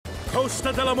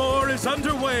Costa del Amor is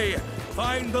underway.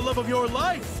 Find the love of your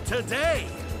life today.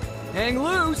 Hang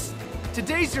loose!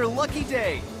 Today's your lucky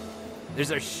day.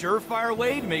 There's a surefire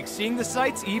way to make seeing the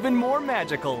sights even more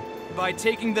magical by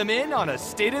taking them in on a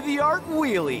state-of-the-art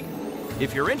wheelie.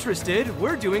 If you're interested,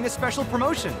 we're doing a special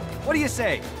promotion. What do you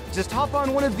say? Just hop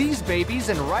on one of these babies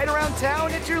and ride around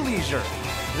town at your leisure.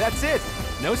 That's it.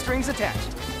 No strings attached.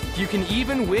 You can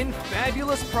even win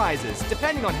fabulous prizes,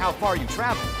 depending on how far you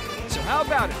travel. So how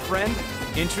about it, friend?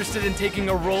 Interested in taking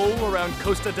a roll around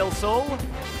Costa del Sol?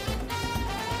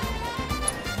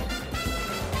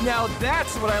 Now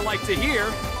that's what I like to hear.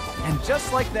 And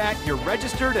just like that, you're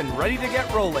registered and ready to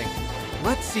get rolling.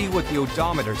 Let's see what the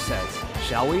odometer says,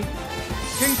 shall we?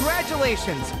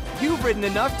 Congratulations! You've ridden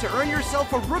enough to earn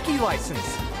yourself a rookie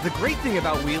license. The great thing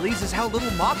about wheelies is how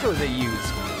little Mako they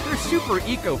use. They're super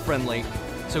eco-friendly.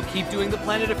 So keep doing the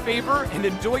planet a favor and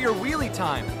enjoy your wheelie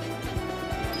time.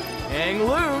 Hang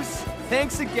loose!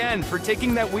 Thanks again for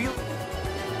taking that wheel.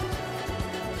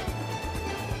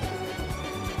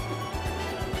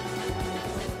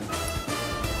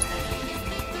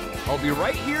 I'll be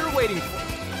right here waiting for you.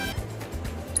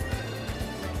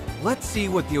 Let's see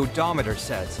what the odometer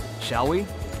says, shall we?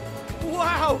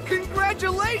 Wow,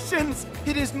 congratulations!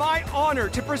 It is my honor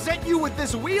to present you with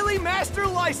this Wheelie Master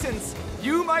license.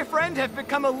 You, my friend, have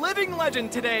become a living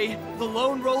legend today, the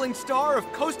lone rolling star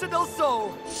of Costa del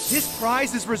Sol. This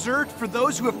prize is reserved for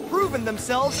those who have proven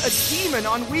themselves a demon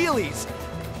on wheelies.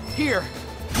 Here,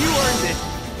 you earned it.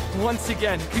 Once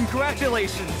again,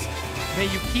 congratulations. May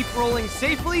you keep rolling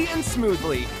safely and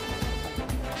smoothly.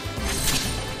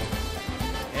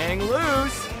 Hang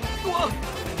loose. Whoa.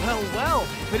 Well,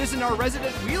 if it isn't our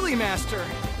resident wheelie master.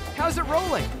 How's it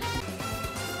rolling?